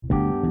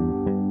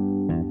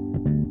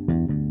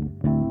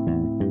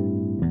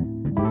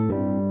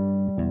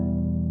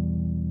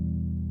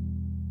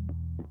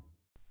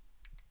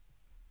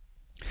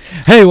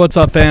Hey, what's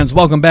up, fans?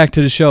 Welcome back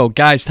to the show.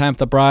 Guys, time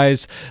for the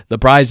Brys. The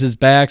Brys is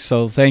back,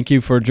 so thank you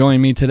for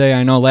joining me today.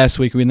 I know last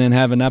week we didn't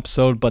have an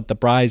episode, but the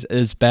Brys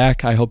is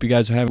back. I hope you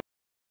guys are having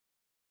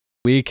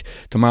a week.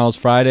 Tomorrow's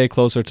Friday,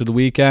 closer to the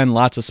weekend.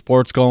 Lots of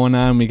sports going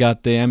on. We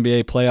got the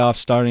NBA playoffs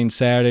starting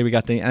Saturday. We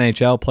got the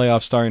NHL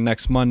playoffs starting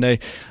next Monday.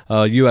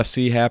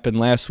 UFC happened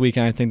last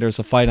weekend. I think there's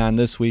a fight on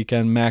this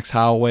weekend. Max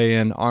Holloway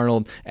and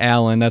Arnold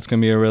Allen. That's going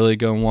to be a really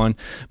good one.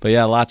 But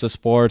yeah, lots of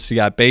sports. You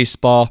got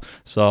baseball.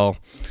 So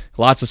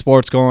lots of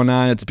sports going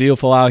on. It's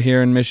beautiful out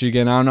here in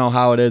Michigan. I don't know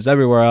how it is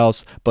everywhere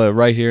else, but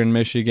right here in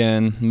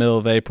Michigan, middle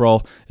of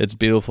April, it's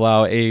beautiful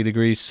out. 80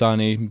 degrees,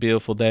 sunny,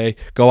 beautiful day.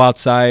 Go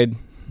outside.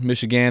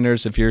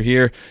 Michiganders, if you're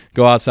here,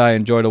 go outside,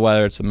 enjoy the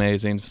weather. It's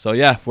amazing. So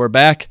yeah, we're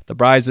back. The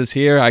Brys is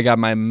here. I got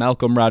my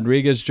Malcolm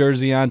Rodriguez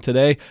jersey on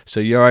today, so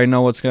you already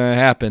know what's going to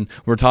happen.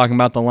 We're talking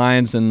about the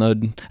Lions and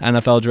the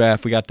NFL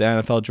draft. We got the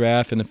NFL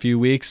draft in a few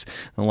weeks.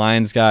 The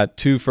Lions got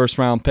 2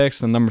 first-round picks,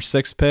 the number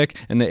 6 pick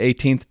and the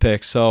 18th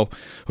pick. So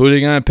who are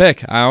they going to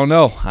pick? I don't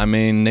know. I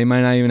mean, they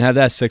might not even have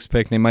that 6th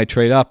pick. They might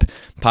trade up,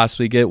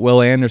 possibly get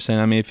Will Anderson.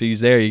 I mean, if he's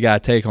there, you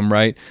got to take him,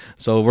 right?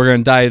 So we're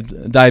going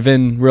to dive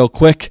in real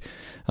quick.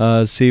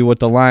 See what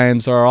the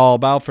Lions are all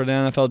about for the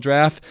NFL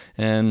draft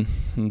and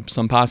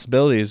some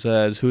possibilities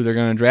as who they're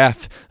going to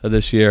draft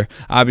this year.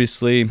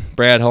 Obviously,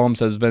 Brad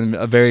Holmes has been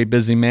a very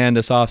busy man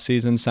this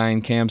offseason,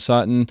 signed Cam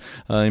Sutton,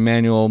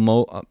 Emmanuel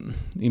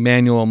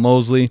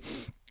Mosley,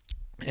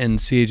 and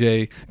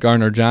C.J.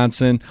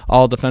 Gardner-Johnson,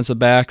 all defensive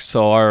backs,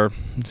 so our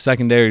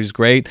secondary is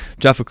great.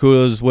 Jeff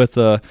Okuda's with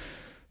the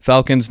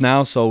Falcons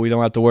now, so we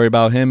don't have to worry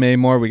about him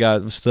anymore. We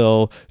got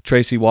still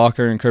Tracy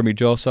Walker and Kirby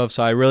Joseph,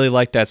 so I really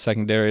like that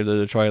secondary of the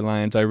Detroit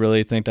Lions. I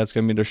really think that's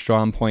going to be their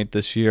strong point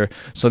this year.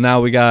 So now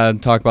we got to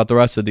talk about the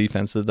rest of the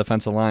defense, the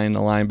defensive line,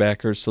 the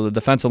linebackers. So the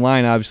defensive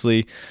line,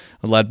 obviously,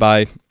 led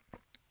by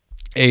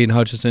Aiden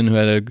Hutchinson, who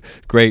had a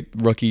great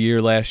rookie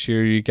year last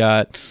year. You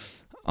got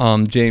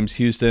James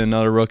Houston,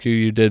 another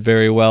rookie who did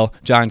very well.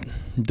 John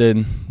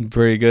did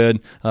very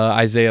good.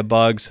 Isaiah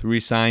Buggs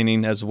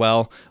re-signing as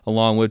well,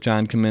 along with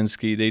John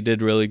Kaminsky. They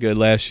did really good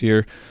last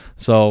year.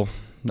 So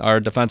our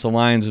defensive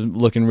line's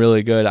looking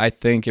really good. I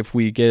think if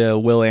we get a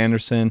Will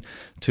Anderson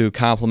to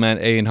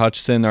complement Aiden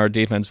Hutchinson, our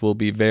defense will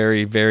be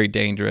very, very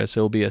dangerous.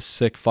 It'll be a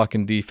sick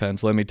fucking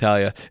defense, let me tell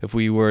you, if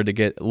we were to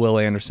get Will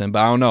Anderson. But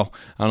I don't know.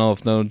 I don't know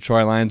if the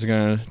Detroit Lions are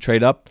going to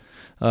trade up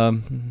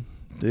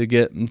to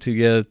get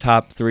a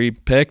top 3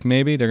 pick.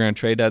 Maybe they're going to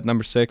trade that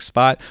number 6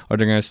 spot, or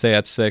they're going to stay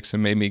at 6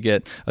 and maybe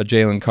get a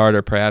Jalen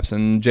Carter perhaps.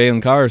 And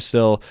Jalen Carter is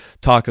still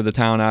talk of the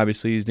town.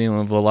 Obviously, he's dealing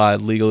with a lot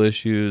of legal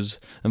issues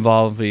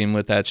involving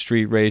with that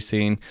street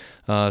racing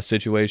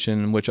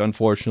situation, which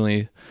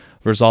unfortunately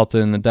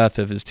resulted in the death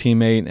of his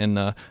teammate and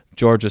a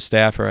Georgia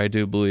staffer, I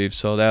do believe.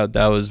 So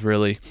that was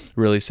really,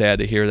 really sad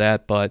to hear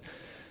that.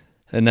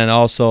 And then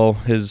also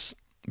his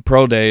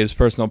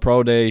personal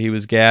pro day, he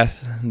was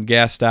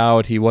gassed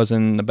out. He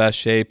wasn't in the best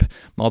shape.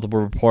 Multiple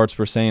reports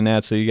were saying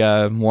that, so you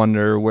gotta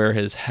wonder where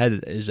his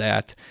head is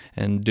at.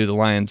 And do the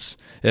Lions,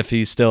 if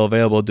he's still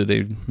available, do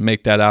they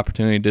make that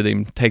opportunity? Do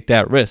they take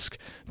that risk,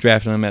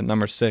 drafting him at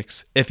number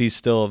 6 if he's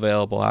still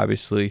available?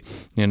 Obviously,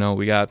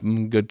 we got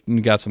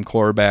some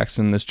quarterbacks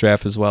in this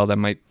draft as well that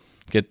might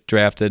get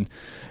drafted.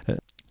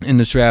 In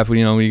this draft,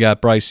 we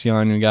got Bryce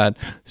Young, we got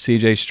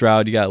C.J.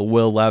 Stroud, you got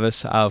Will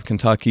Levis out of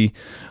Kentucky.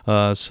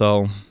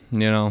 So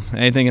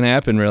anything can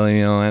happen, really.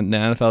 And the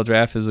NFL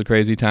draft is a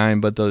crazy time,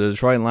 but the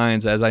Detroit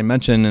Lions, as I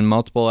mentioned in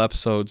multiple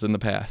episodes in the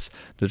past,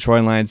 the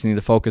Detroit Lions need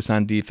to focus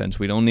on defense.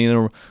 We don't need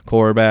a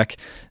quarterback.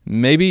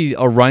 Maybe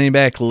a running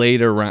back in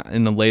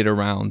the later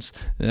rounds.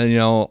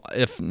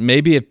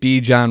 If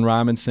B. John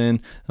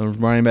Robinson, a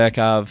running back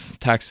out of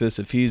Texas,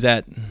 if he's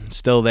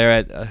still there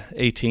at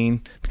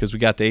 18, because we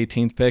got the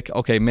 18th pick,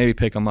 okay, maybe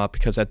pick him up,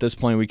 because at this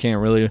point we can't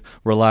really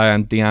rely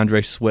on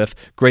DeAndre Swift.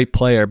 Great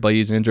player, but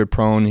he's injured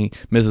prone. He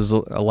misses a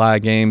lot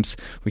of games.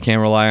 We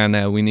can't rely on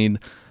that. We need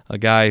a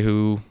guy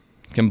who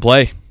can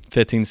play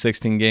 15,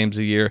 16 games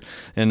a year.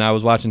 And I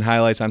was watching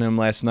highlights on him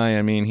last night.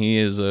 I mean, he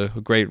is a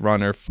great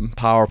runner,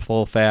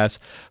 powerful, fast,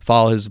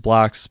 follow his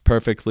blocks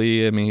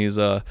perfectly. I mean, he's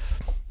a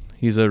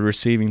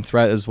receiving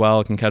threat as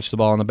well, can catch the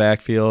ball in the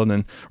backfield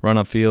and run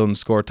upfield and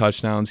score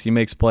touchdowns. He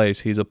makes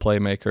plays. He's a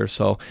playmaker.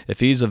 So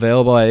if he's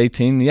available at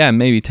 18, yeah,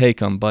 maybe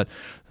take him. But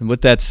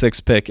with that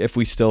 6th pick, if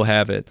we still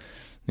have it,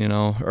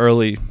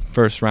 early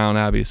first round,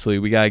 obviously,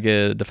 we got to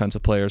get a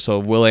defensive player. So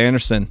Will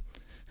Anderson,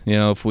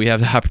 if we have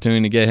the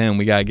opportunity to get him,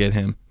 we got to get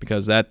him,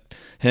 because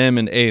him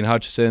and Aiden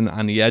Hutchinson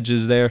on the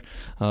edges there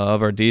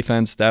of our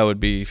defense, that would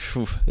be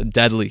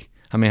deadly.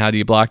 I mean, how do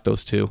you block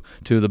those two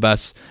of the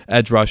best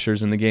edge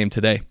rushers in the game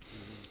today?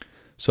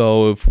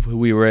 So if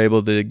we were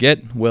able to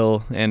get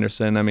Will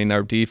Anderson, I mean,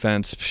 our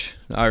defense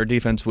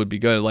would be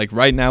good. Like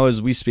right now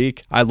as we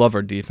speak, I love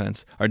our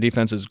defense. Our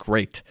defense is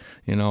great.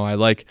 I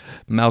like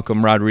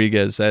Malcolm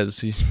Rodriguez.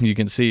 As you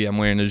can see, I'm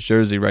wearing his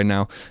jersey right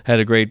now.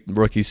 Had a great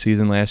rookie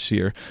season last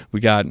year.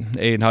 We got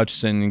Aiden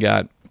Hutchinson. We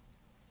got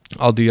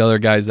all the other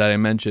guys that I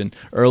mentioned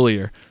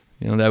earlier,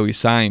 that we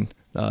signed.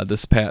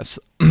 this past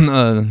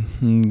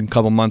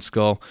couple months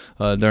ago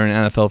during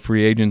NFL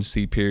free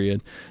agency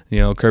period.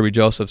 Kirby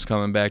Joseph's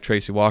coming back.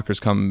 Tracy Walker's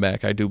coming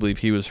back. I do believe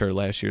he was hurt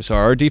last year. So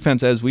our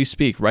defense as we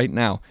speak right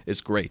now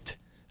is great.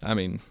 I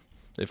mean,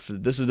 if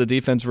this is the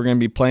defense we're going to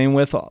be playing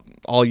with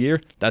all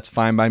year, that's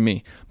fine by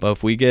me. But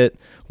if we get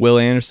Will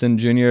Anderson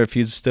Jr., if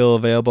he's still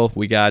available,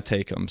 we got to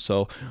take him.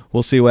 So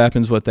we'll see what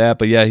happens with that.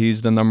 But, yeah,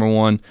 he's the number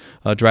one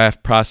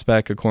draft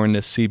prospect according to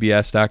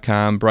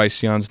CBS.com.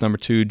 Brys Young's number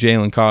 2.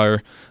 Jalen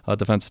Carter,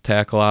 defensive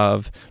tackle out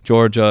of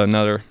Georgia,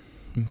 another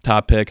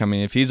top pick. I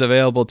mean, if he's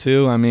available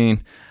too, I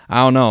mean,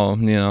 I don't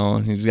know.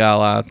 He's got a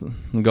lot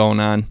going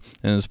on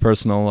in his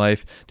personal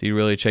life. Do you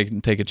really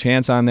take a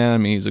chance on that? I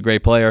mean, he's a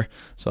great player.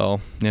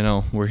 So,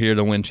 we're here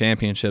to win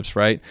championships,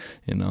 right?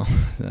 I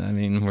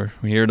mean, we're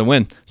here to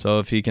win. So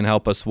if he can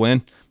help us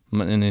win,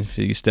 and if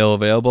he's still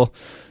available,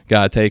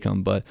 got to take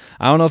him. But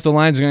I don't know if the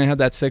Lions are going to have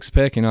that 6th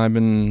pick. I've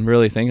been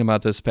really thinking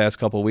about this past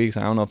couple of weeks.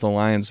 I don't know if the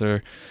Lions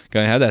are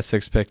going to have that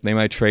 6th pick. They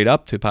might trade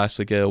up to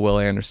possibly get a Will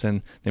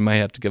Anderson. They might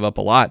have to give up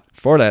a lot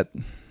for that,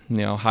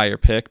 higher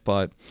pick.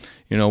 But,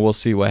 we'll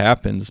see what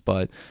happens.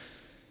 But,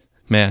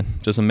 man,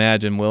 just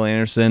imagine Will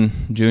Anderson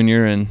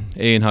Jr. and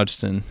Aiden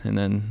Hutchinson and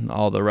then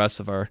all the rest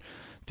of our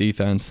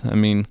defense. I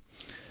mean,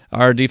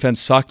 our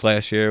defense sucked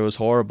last year. It was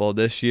horrible.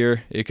 This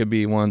year, it could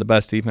be one of the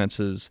best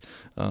defenses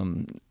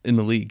in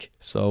the league.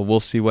 So we'll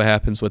see what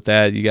happens with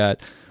that. You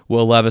got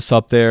Will Levis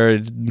up there,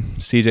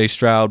 C.J.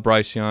 Stroud,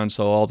 Brys Young,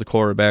 so all the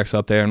quarterbacks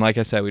up there. And like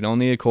I said, we don't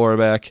need a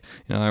quarterback.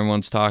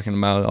 Everyone's talking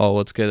about,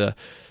 let's get a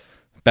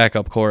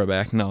backup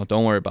quarterback. No,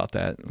 don't worry about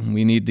that.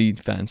 We need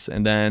defense.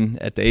 And then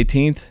at the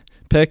 18th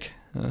pick,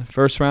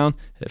 first round,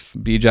 if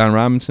Bijan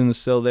Robinson is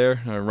still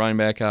there, a running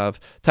back out of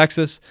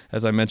Texas,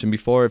 as I mentioned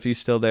before, if he's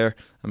still there,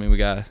 I mean, we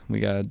got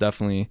to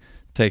definitely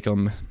take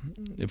him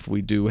if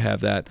we do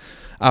have that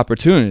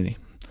opportunity.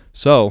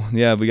 So,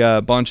 yeah, we got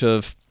a bunch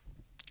of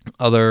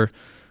other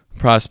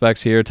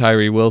prospects here.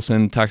 Tyree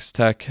Wilson, Texas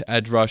Tech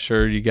edge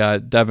rusher. You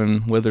got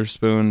Devin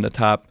Witherspoon, the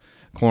top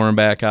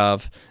cornerback out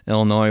of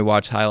Illinois.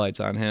 Watch highlights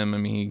on him. I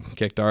mean, he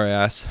kicked our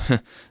ass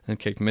and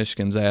kicked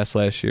Michigan's ass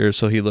last year,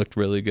 so he looked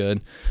really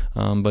good.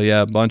 But,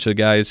 yeah, a bunch of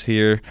guys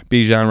here.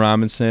 Bijan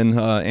Robinson,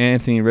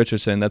 Anthony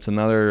Richardson. That's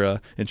another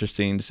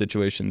interesting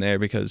situation there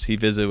because he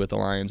visited with the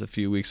Lions a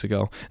few weeks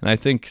ago. And I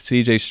think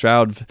C.J.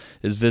 Stroud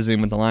is visiting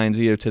with the Lions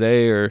either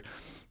today or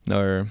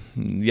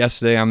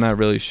yesterday. I'm not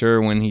really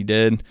sure when he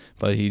did,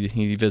 but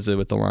he visited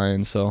with the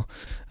Lions. So,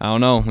 I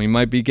don't know. We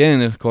might be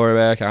getting a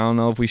quarterback. I don't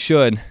know if we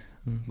should.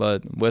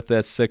 But with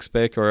that 6th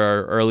pick or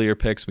our earlier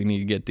picks, we need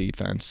to get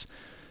defense.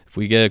 If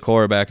we get a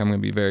quarterback, I'm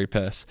going to be very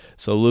pissed.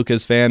 So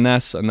Lucas Van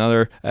Ness,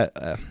 another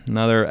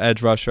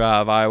edge rusher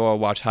out of Iowa.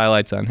 Watch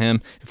highlights on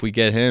him. If we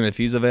get him, if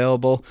he's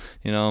available,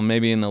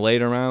 maybe in the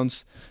later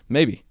rounds,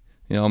 maybe.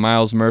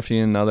 Miles Murphy,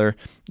 another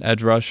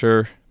edge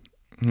rusher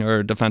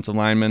or defensive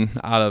lineman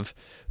out of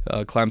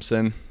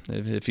Clemson,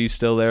 if he's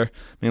still there.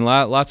 I mean,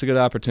 lots of good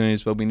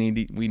opportunities, but we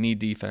need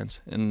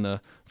defense in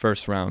the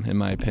first round, in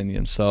my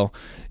opinion. So,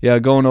 yeah,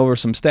 going over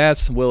some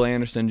stats. Will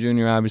Anderson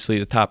Jr., obviously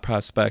the top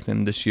prospect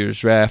in this year's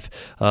draft.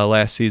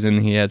 Last season,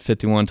 he had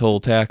 51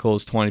 total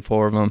tackles,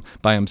 24 of them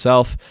by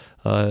himself.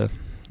 I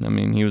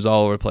mean, he was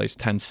all over the place,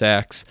 10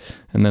 sacks.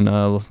 And then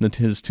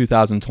his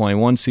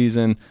 2021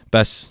 season,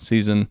 best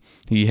season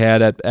he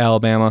had at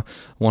Alabama,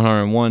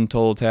 101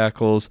 total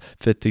tackles,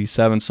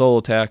 57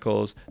 solo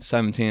tackles,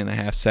 17 and a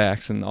half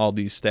sacks. And all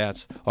these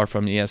stats are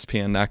from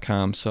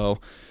ESPN.com. So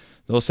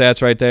those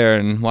stats right there,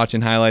 and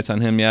watching highlights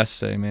on him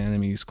yesterday, man, I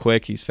mean, he's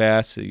quick, he's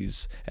fast,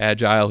 he's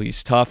agile,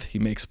 he's tough, he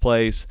makes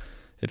plays.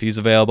 If he's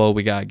available,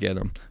 we got to get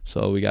him.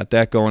 So we got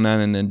that going on.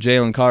 And then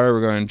Jalen Carter,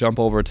 we're going to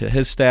jump over to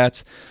his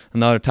stats.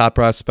 Another top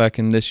prospect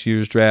in this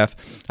year's draft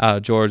out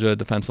of Georgia,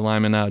 defensive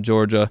lineman out of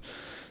Georgia.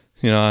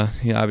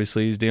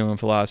 Obviously he's dealing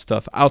with a lot of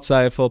stuff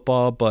outside of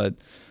football, but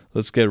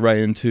let's get right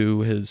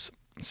into his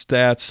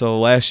stats. So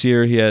last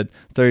year he had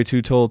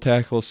 32 total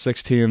tackles,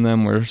 16 of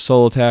them were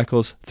solo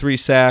tackles, 3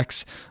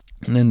 sacks.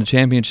 And in the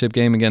championship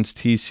game against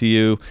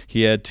TCU,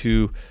 he had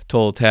 2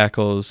 total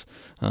tackles,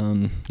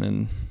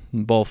 and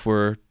both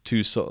were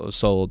 2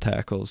 solo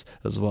tackles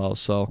as well.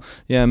 So,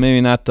 yeah,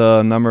 maybe not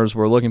the numbers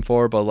we're looking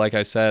for, but like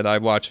I said, I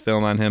watched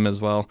film on him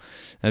as well.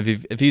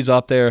 If he's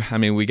up there, I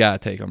mean, we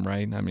got to take him,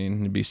 right? I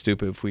mean, it'd be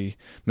stupid if we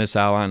miss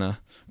out on a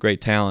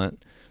great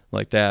talent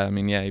like that. I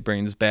mean, yeah, he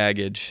brings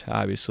baggage,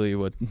 obviously,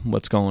 with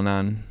what's going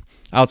on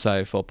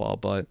outside of football,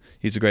 but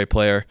he's a great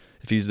player.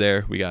 If he's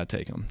there, we got to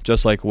take him,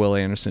 just like Will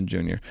Anderson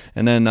Jr.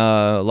 And then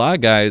a lot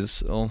of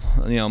guys,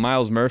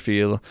 Miles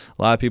Murphy, a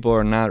lot of people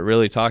are not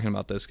really talking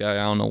about this guy.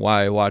 I don't know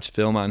why. I watched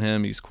film on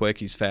him. He's quick.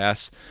 He's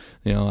fast.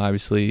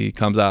 Obviously he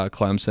comes out of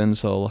Clemson,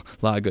 so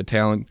a lot of good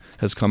talent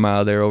has come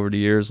out of there over the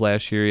years.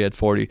 Last year he had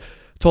 40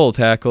 total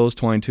tackles,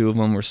 22 of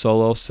them were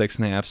solo,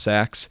 6.5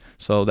 sacks.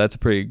 So that's a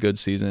pretty good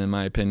season in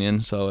my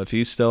opinion. So if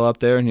he's still up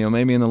there,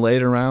 maybe in the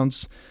later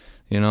rounds,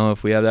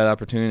 if we have that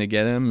opportunity to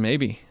get him,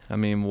 maybe. I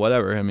mean,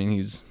 whatever. I mean,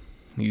 he's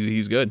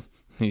good.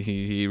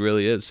 He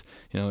really is.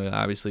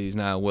 Obviously he's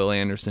not a Will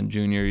Anderson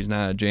Jr. He's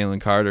not a Jalen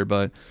Carter,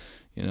 but,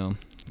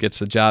 gets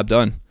the job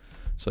done.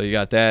 So you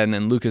got that. And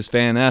then Lucas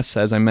Van Ness,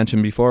 as I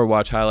mentioned before,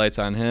 watch highlights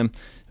on him.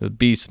 A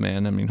beast,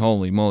 man. I mean,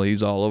 holy moly,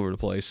 he's all over the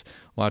place.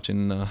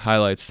 Watching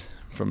highlights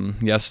from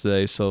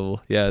yesterday.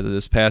 So, yeah,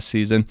 this past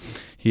season,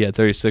 he had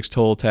 36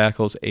 total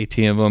tackles,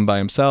 18 of them by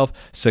himself,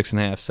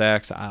 6.5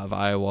 sacks out of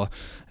Iowa.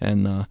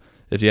 And,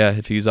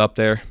 if he's up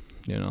there,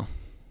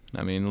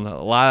 I mean,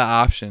 a lot of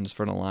options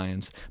for the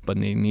Lions, but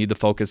they need to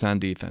focus on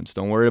defense.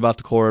 Don't worry about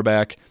the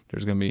quarterback.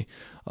 There's going to be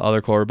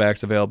other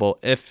quarterbacks available.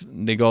 If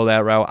they go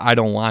that route, I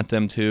don't want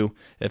them to.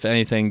 If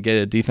anything, get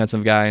a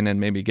defensive guy and then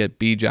maybe get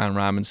Bijan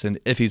Robinson,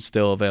 if he's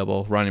still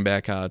available, running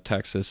back out of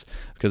Texas,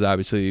 because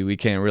obviously we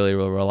can't really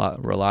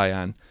rely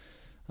on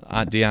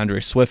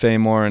DeAndre Swift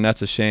anymore, and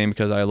that's a shame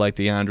because I like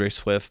DeAndre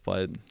Swift,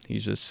 but he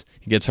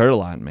gets hurt a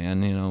lot,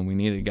 man. We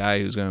need a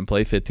guy who's going to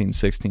play 15,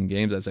 16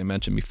 games, as I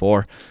mentioned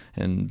before,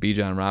 and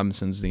Bijan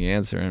Robinson's the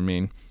answer. I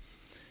mean,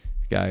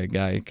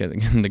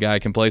 the guy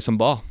can play some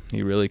ball.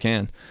 He really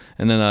can.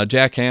 And then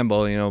Jack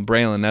Campbell,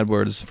 Braylon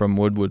Edwards from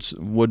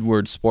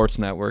Woodward Sports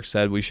Network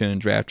said we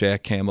shouldn't draft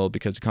Jack Campbell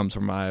because he comes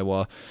from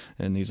Iowa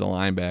and he's a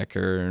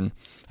linebacker, and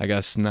I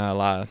guess not a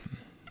lot of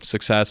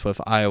success with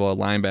Iowa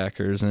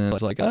linebackers. And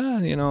it's like,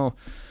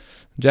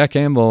 Jack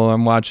Campbell, I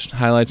watched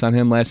highlights on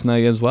him last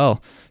night as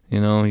well.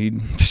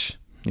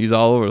 He's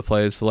all over the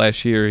place.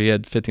 Last year he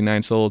had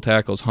 59 solo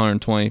tackles,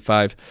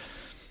 125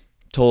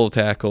 total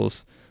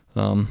tackles,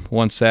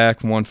 1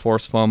 sack, 1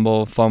 forced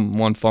fumble,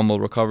 1 fumble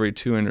recovery,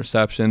 2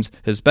 interceptions.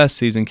 His best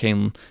season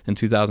came in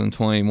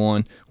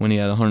 2021 when he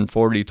had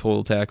 140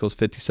 total tackles,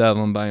 57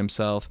 of them by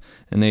himself,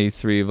 and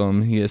 83 of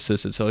them he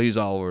assisted. So he's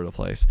all over the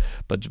place.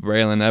 But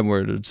Braylon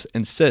Edwards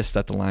insists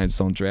that the Lions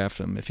don't draft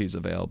him if he's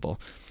available.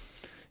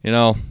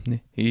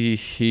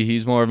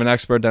 He's more of an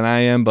expert than I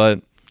am,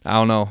 but I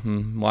don't know.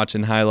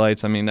 Watching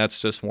highlights, I mean, that's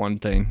just one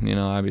thing.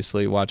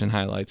 Obviously watching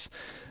highlights,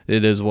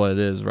 it is what it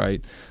is,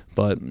 right?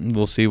 But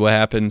we'll see what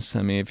happens.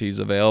 I mean, if he's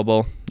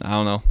available, I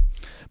don't know.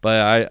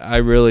 But I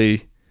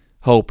really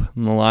hope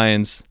the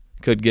Lions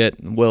could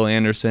get Will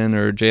Anderson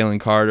or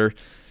Jalen Carter.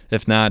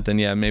 If not, then,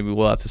 yeah, maybe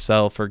we'll have to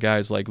settle for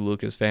guys like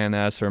Lucas Van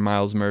Ness or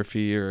Miles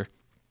Murphy or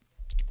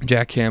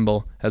Jack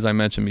Campbell, as I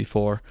mentioned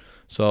before.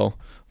 So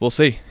we'll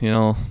see,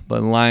 But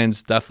the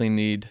Lions definitely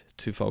need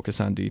to focus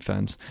on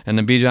defense. And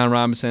then Bijan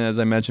Robinson, as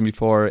I mentioned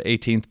before,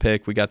 18th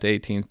pick. We got the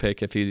 18th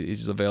pick if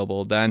he's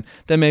available. Then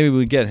maybe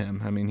we get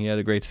him. I mean, he had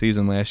a great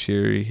season last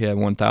year. He had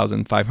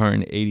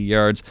 1,580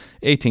 yards,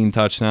 18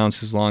 touchdowns.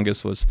 His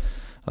longest was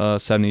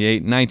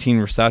 78, 19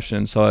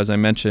 receptions. So as I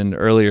mentioned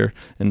earlier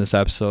in this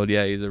episode,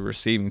 yeah, he's a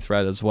receiving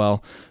threat as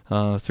well.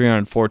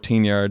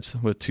 314 yards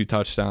with 2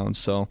 touchdowns.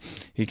 So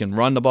he can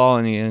run the ball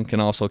and he can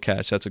also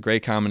catch. That's a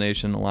great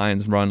combination. The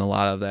Lions run a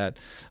lot of that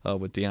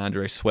with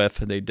DeAndre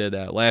Swift. They did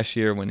that last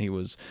year when he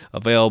was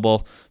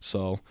available.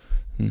 So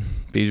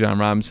Bijan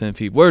Robinson, if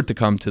he were to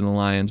come to the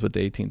Lions with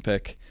the 18th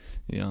pick,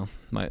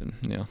 might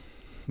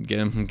get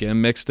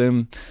him mixed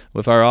in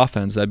with our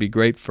offense. That'd be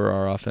great for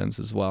our offense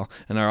as well.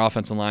 And our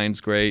offensive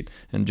line's great.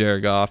 And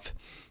Jared Goff,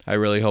 I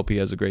really hope he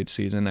has a great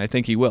season. I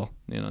think he will.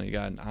 You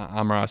got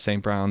Amon-Ra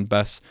St. Brown,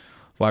 best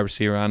wide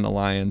receiver on the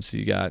Lions.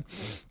 You got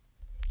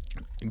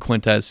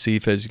Quintez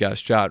Cephas. You got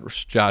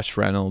Josh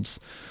Reynolds.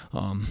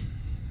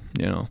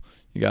 You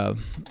got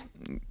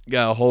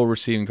a whole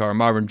receiving car.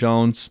 Marvin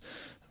Jones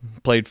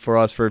played for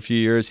us for a few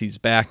years. He's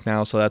back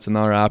now, so that's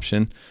another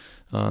option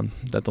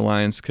that the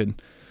Lions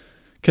could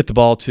get the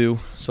ball to.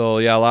 So,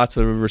 yeah, lots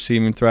of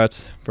receiving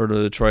threats for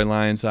the Detroit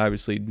Lions.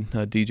 Obviously,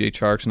 DJ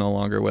Chark's no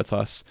longer with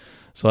us,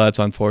 so that's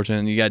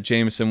unfortunate. You got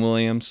Jameson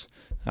Williams,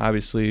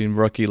 obviously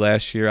rookie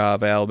last year out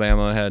of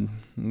Alabama, had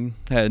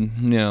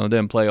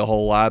didn't play a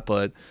whole lot,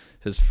 but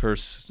his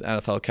first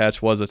NFL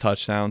catch was a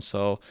touchdown.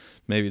 So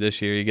maybe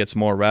this year he gets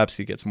more reps,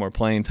 he gets more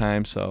playing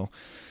time. So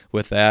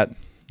with that,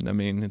 I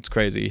mean, it's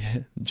crazy.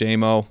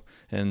 J-Mo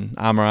and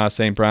Amon-Ra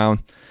St.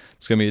 Brown.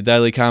 It's going to be a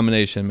deadly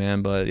combination,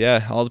 man. But,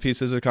 yeah, all the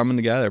pieces are coming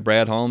together.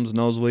 Brad Holmes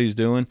knows what he's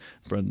doing.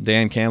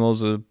 Dan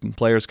Campbell's a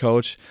player's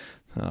coach.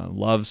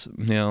 Loves,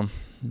 the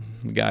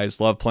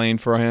guys love playing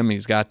for him.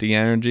 He's got the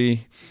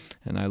energy,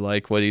 and I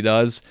like what he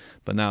does.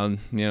 But now,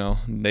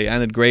 they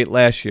ended great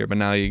last year, but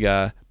now you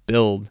got to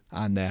build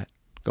on that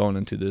going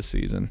into this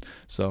season.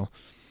 So,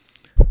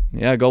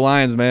 yeah, go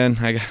Lions, man.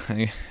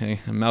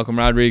 Malcolm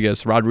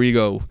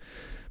Rodrigo.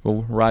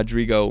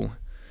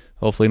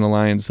 Hopefully the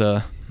Lions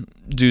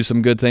do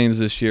some good things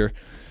this year.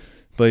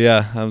 But,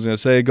 yeah, I was going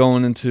to say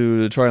going into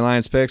the Detroit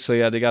Lions picks. So,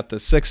 yeah, they got the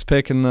 6th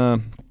pick in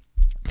the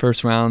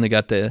first round. They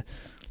got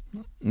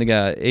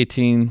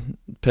 18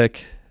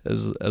 pick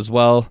as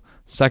well.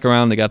 Second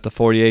round, they got the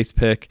 48th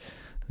pick.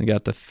 They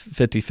got the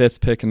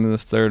 55th pick in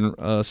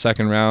the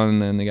second round.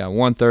 And then they got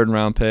 1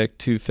 third-round pick,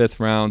 2 5th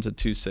rounds, and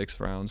 2 6th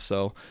rounds.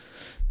 So,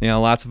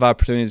 lots of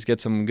opportunities to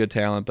get some good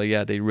talent. But,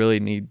 yeah, they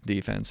really need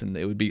defense. And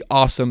it would be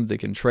awesome. They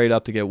can trade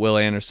up to get Will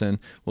Anderson.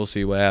 We'll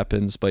see what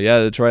happens. But, yeah,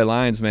 the Detroit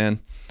Lions,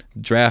 man,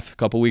 draft a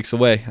couple weeks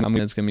away. I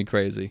mean, it's going to be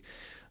crazy.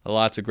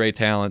 Lots of great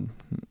talent.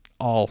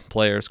 All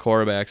players,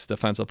 quarterbacks,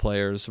 defensive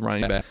players,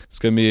 running back. It's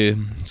going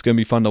to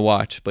be fun to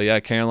watch. But,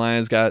 yeah,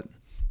 Carolina's got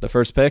the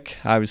first pick.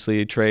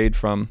 Obviously, a trade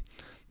from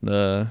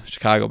the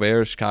Chicago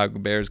Bears. Chicago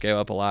Bears gave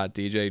up a lot.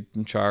 DJ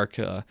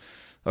Chark,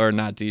 or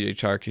not DJ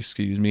Chark,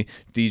 excuse me,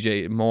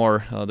 DJ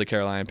Moore, the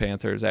Carolina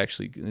Panthers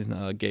actually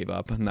gave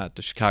up, not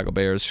the Chicago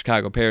Bears.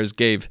 Chicago Bears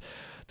gave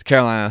the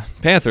Carolina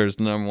Panthers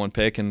the number 1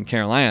 pick, and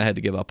Carolina had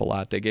to give up a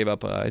lot. They gave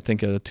up, I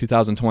think, a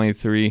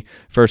 2023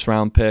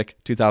 first-round pick,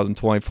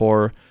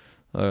 2024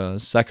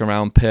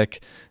 second-round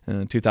pick,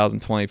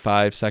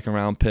 2025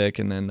 second-round pick,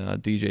 and then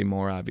DJ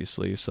Moore,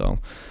 obviously. So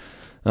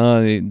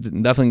they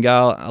definitely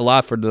got a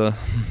lot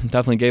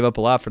definitely gave up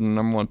a lot for the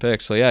number 1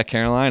 pick. So yeah,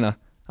 Carolina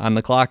on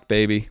the clock,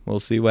 baby. We'll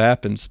see what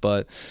happens.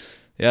 But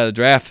yeah, the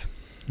draft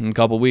in a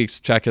couple weeks.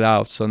 Check it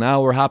out. So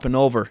now we're hopping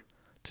over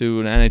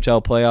to the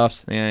NHL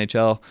playoffs. The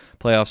NHL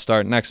playoffs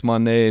start next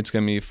Monday. It's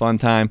going to be a fun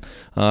time.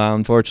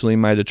 Unfortunately,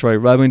 my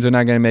Detroit Red Wings are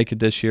not going to make it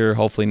this year.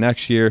 Hopefully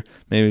next year,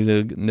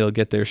 maybe they'll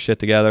get their shit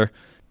together,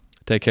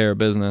 take care of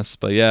business.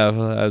 But yeah,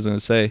 I was going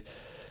to say,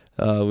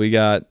 we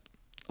got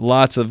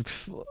lots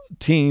of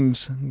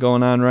teams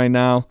going on right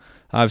now.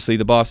 Obviously,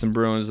 the Boston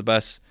Bruins, the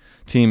best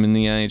team in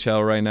the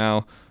NHL right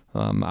now.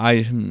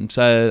 I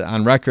said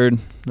on record,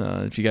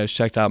 if you guys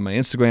checked out my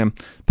Instagram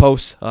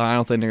posts, I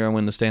don't think they're going to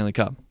win the Stanley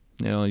Cup.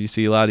 You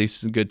see a lot of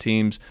these good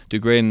teams do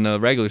great in the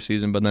regular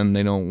season, but then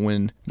they don't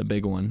win the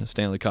big one, the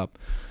Stanley Cup,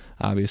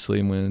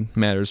 obviously, when it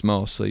matters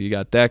most. So you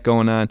got that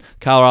going on.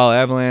 Colorado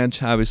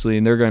Avalanche, obviously,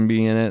 they're going to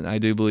be in it. I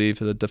do believe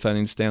for the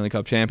defending Stanley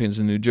Cup champions,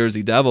 the New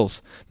Jersey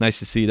Devils. Nice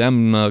to see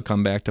them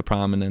come back to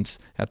prominence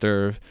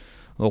after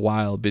a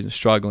while been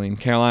struggling.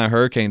 Carolina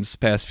Hurricanes, the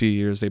past few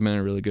years, they've been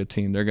a really good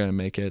team. They're going to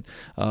make it.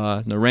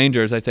 The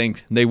Rangers, I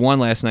think they won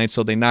last night,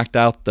 so they knocked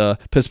out the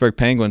Pittsburgh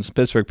Penguins.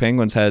 Pittsburgh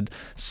Penguins had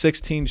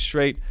 16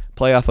 straight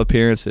playoff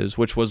appearances,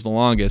 which was the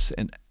longest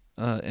in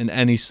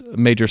any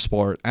major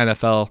sport,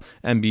 NFL,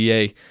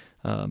 NBA,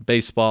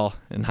 baseball,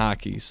 and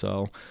hockey.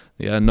 So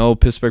yeah, no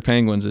Pittsburgh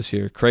Penguins this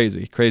year.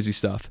 Crazy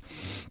stuff.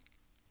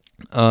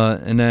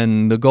 And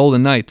then the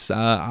Golden Knights,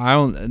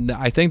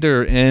 I think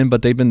they're in,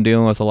 but they've been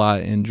dealing with a lot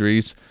of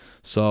injuries.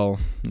 So,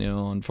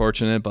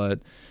 unfortunate, but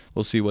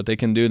we'll see what they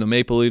can do. The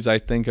Maple Leafs, I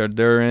think,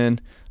 they're in.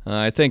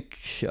 I think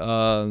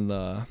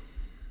the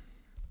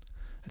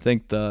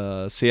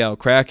Seattle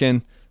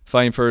Kraken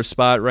fighting for a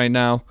spot right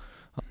now.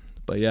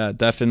 But yeah,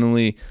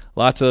 definitely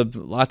lots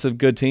of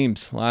good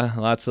teams,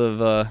 lots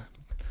of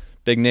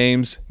big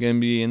names going to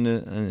be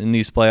in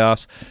these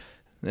playoffs.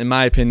 In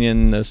my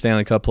opinion, the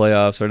Stanley Cup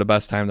playoffs are the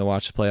best time to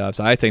watch the playoffs.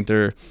 I think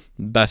they're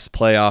best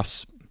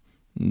playoffs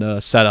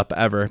setup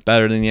ever.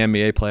 Better than the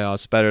NBA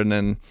playoffs. Better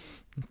than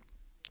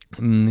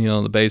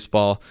the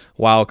baseball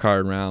wild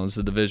card rounds,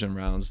 the division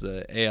rounds,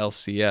 the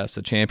ALCS,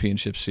 the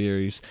championship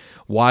series.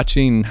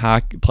 Watching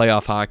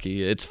playoff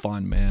hockey, it's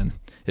fun, man.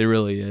 It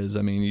really is.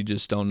 I mean, you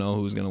just don't know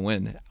who's going to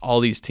win.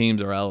 All these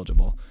teams are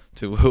eligible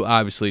to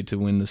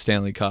win the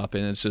Stanley Cup,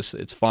 and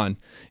it's fun.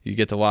 You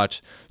get to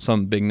watch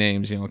some big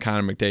names,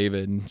 Connor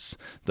McDavid,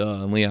 the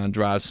Leon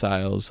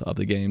Draisaitls of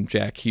the game,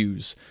 Jack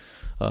Hughes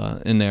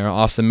in there,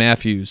 Austin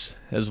Matthews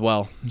as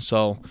well.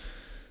 So,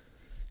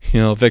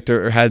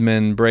 Victor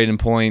Hedman, Braden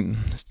Point,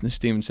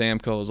 Steven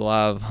Stamkos, a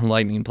lot of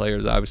Lightning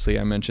players, obviously,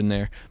 I mentioned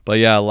there. But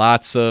yeah,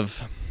 lots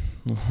of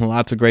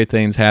great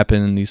things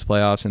happen in these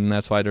playoffs, and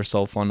that's why they're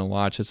so fun to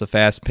watch. It's a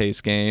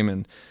fast-paced game,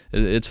 and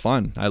it's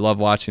fun. I love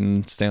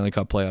watching Stanley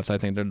Cup playoffs. I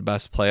think they're the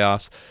best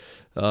playoffs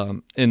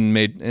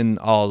in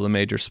all the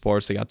major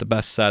sports. They got the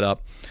best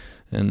setup,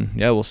 and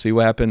yeah, we'll see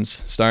what happens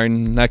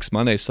starting next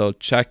Monday. So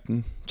check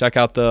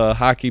out the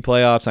hockey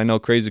playoffs. I know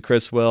Crazy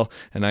Chris will,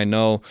 and I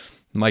know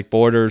Mike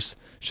Borders.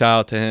 Shout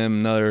out to him,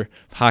 another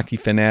hockey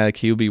fanatic.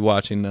 He'll be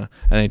watching the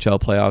NHL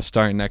playoffs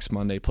starting next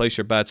Monday. Place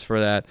your bets for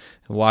that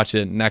and watch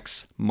it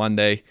next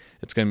Monday.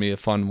 It's going to be a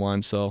fun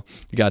one. So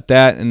you got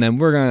that. And then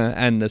we're going to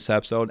end this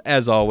episode.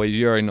 As always,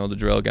 you already know the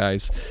drill,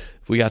 guys.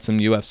 We got some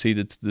UFC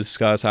to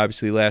discuss.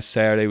 Obviously, last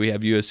Saturday we have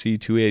UFC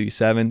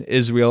 287.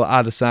 Israel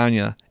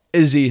Adesanya,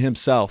 Izzy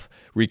himself,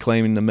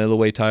 reclaiming the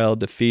middleweight title,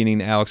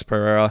 defeating Alex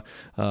Pereira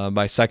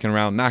by second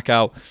round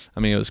knockout.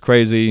 I mean, it was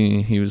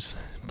crazy. He was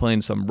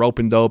playing some rope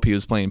and dope. He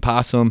was playing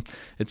possum,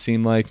 it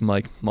seemed like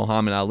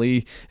Muhammad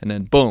Ali, and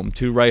then boom,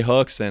 2 right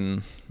hooks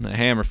and a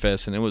hammer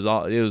fist, and it was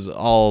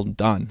all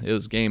done. It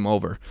was game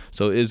over.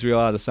 So Israel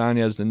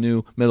Adesanya is the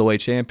new middleweight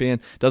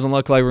champion. Doesn't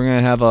look like we're going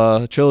to have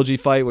a trilogy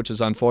fight, which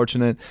is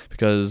unfortunate,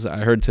 because I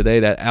heard today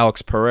that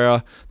Alex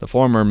Pereira, the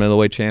former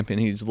middleweight champion,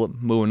 he's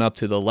moving up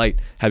to the light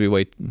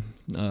heavyweight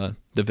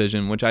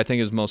division, which I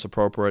think is most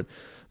appropriate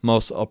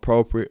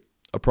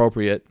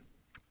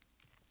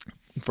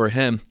for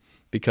him,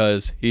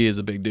 because he is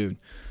a big dude.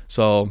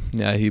 So,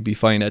 yeah, he'd be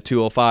fighting at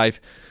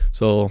 205.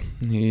 So,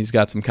 he's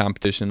got some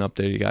competition up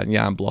there. You got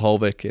Jan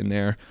Blachowicz in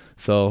there.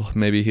 So,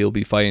 maybe he'll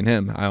be fighting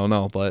him. I don't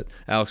know. But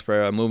Alex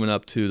Pereira moving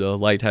up to the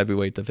light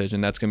heavyweight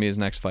division. That's going to be his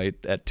next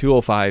fight at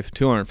 205,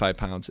 205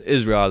 pounds.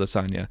 Israel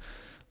Adesanya.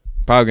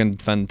 Probably going to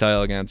defend the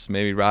title against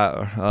maybe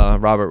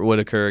Robert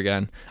Whittaker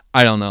again.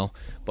 I don't know.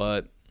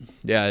 But,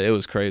 yeah, it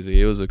was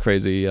crazy. It was a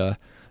crazy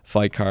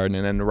fight card.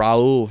 And then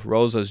Raul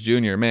Rosas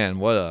Jr.,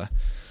 man,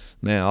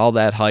 all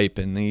that hype,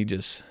 and he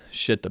just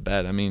shit the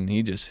bed. I mean,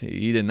 he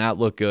did not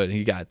look good.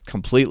 He got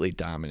completely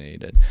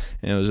dominated,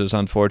 and it was just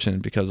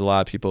unfortunate because a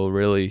lot of people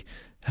really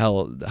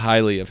held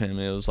highly of him.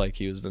 It was like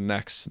he was the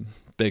next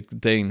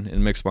big thing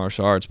in mixed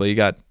martial arts, but he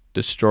got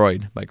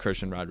destroyed by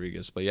Christian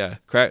Rodriguez. But yeah,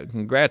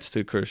 congrats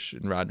to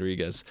Christian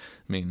Rodriguez.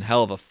 I mean,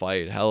 hell of a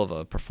fight, hell of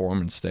a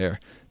performance there.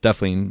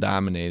 Definitely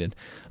dominated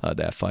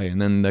that fight.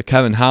 And then the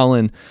Kevin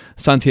Holland,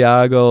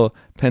 Santiago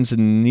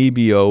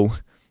Ponzinibbio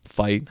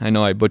fight. I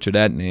know I butchered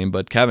that name,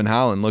 but Kevin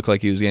Holland looked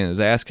like he was getting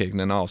his ass kicked, and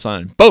then all of a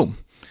sudden, boom,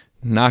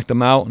 knocked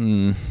him out,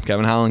 and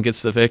Kevin Holland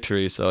gets the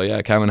victory. So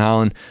yeah, Kevin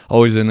Holland,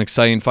 always an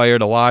exciting fighter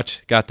to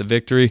watch, got the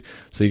victory.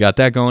 So you got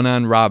that going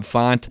on. Rob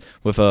Font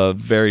with a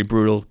very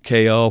brutal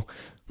KO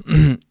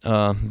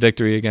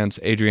victory against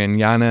Adrian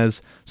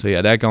Yanez. So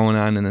yeah, that going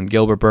on. And then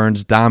Gilbert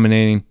Burns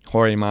dominating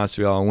Jorge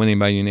Masvidal, winning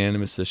by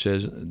unanimous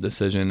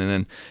decision. And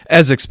then,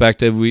 as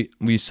expected,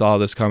 we saw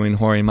this coming.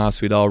 Jorge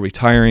Masvidal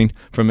retiring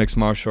from mixed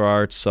martial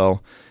arts.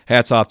 So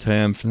hats off to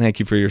him. Thank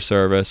you for your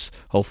service.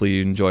 Hopefully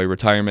you enjoy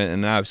retirement.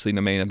 And obviously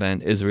the main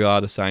event, Israel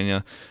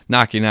Adesanya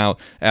knocking out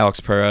Alex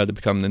Pereira to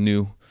become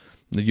the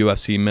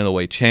UFC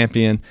middleweight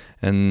champion.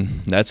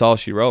 And that's all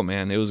she wrote,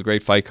 man. It was a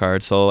great fight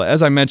card. So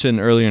as I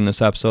mentioned earlier in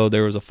this episode,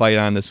 there was a fight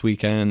on this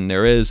weekend.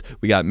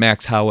 We got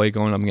Max Holloway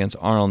going up against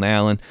Arnold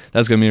Allen.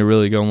 That's going to be a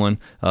really good one.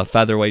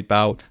 Featherweight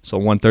bout, so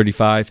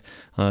 135.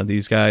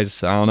 These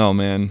guys, I don't know,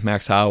 man.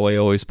 Max Holloway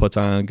always puts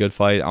on a good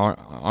fight.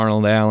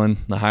 Arnold Allen,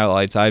 the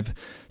highlights I've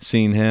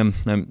seen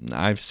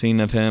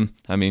of him.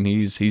 I mean,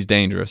 he's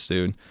dangerous,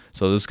 dude.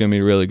 So this is going to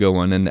be a really good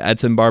one. And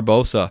Edson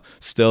Barbosa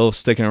still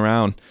sticking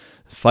around,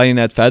 fighting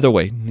at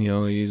featherweight.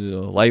 He's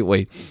a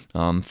lightweight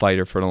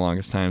fighter for the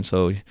longest time.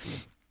 So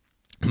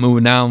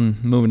moving down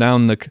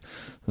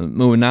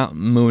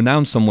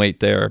some weight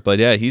there. But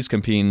yeah, he's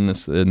competing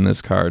in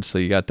this card. So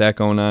you got that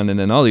going on, and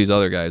then all these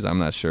other guys, I'm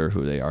not sure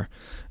who they are.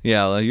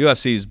 Yeah, the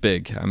UFC is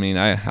big. I mean,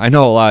 I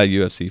know a lot of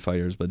UFC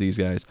fighters, but these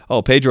guys.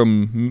 Oh, Pedro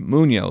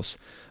Munoz.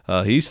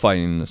 He's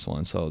fighting in this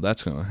one, so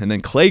that's going. And then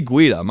Clay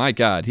Guida, my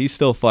God, he's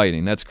still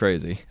fighting. That's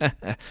crazy.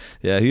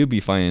 Yeah, he'll be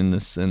fighting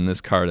in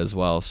this card as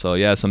well. So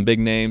yeah, some big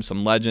names,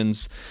 some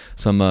legends,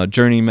 some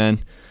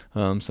journeymen,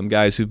 some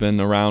guys who've been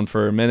around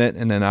for a minute,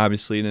 and then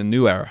obviously the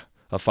new era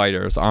of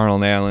fighters: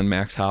 Arnold Allen,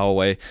 Max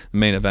Holloway. The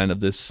main event of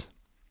this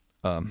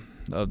of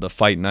the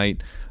fight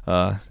night.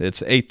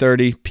 It's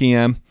 8:30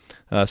 p.m.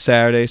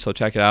 Saturday, so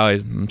check it out.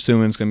 I'm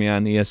assuming it's going to be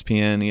on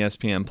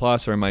ESPN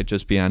Plus, or it might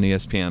just be on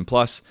ESPN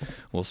Plus.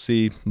 We'll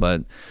see,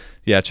 but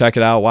yeah, check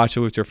it out. Watch it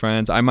with your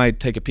friends. I might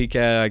take a peek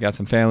at it. I got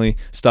some family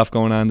stuff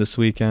going on this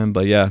weekend,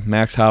 but yeah,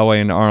 Max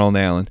Holloway and Arnold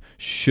Allen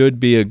should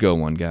be a good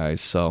one,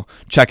 guys. So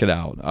check it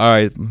out. All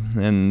right,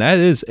 and that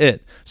is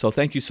it. So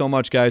thank you so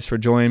much, guys, for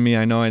joining me.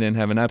 I know I didn't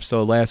have an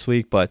episode last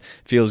week, but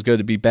it feels good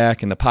to be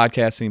back in the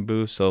podcasting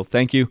booth. So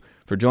thank you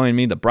for joining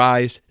me. The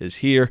Brys is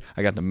here.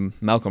 I got the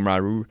Malcolm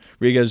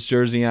Rodriguez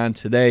jersey on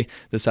today.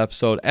 This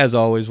episode, as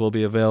always, will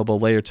be available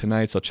later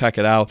tonight, so check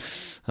it out.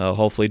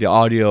 Hopefully the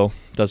audio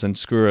doesn't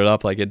screw it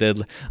up like it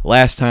did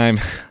last time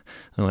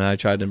when I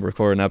tried to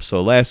record an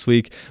episode last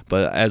week.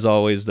 But as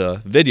always,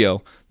 the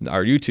video,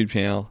 our YouTube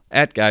channel,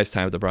 at Guys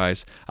Time with the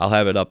Brys, I'll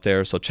have it up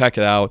there, so check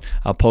it out.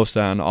 I'll post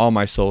it on all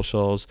my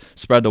socials.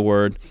 Spread the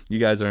word. You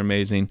guys are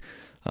amazing.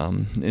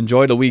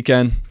 Enjoy the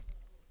weekend.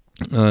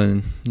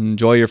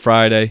 Enjoy your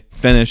Friday.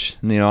 Finish.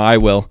 I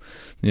will.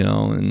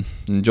 And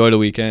enjoy the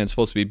weekend. It's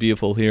supposed to be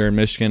beautiful here in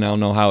Michigan. I don't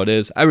know how it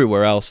is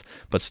everywhere else,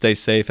 but stay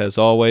safe as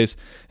always,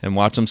 and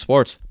watch some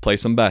sports. Play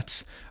some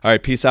bets. All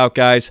right, peace out,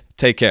 guys.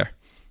 Take care.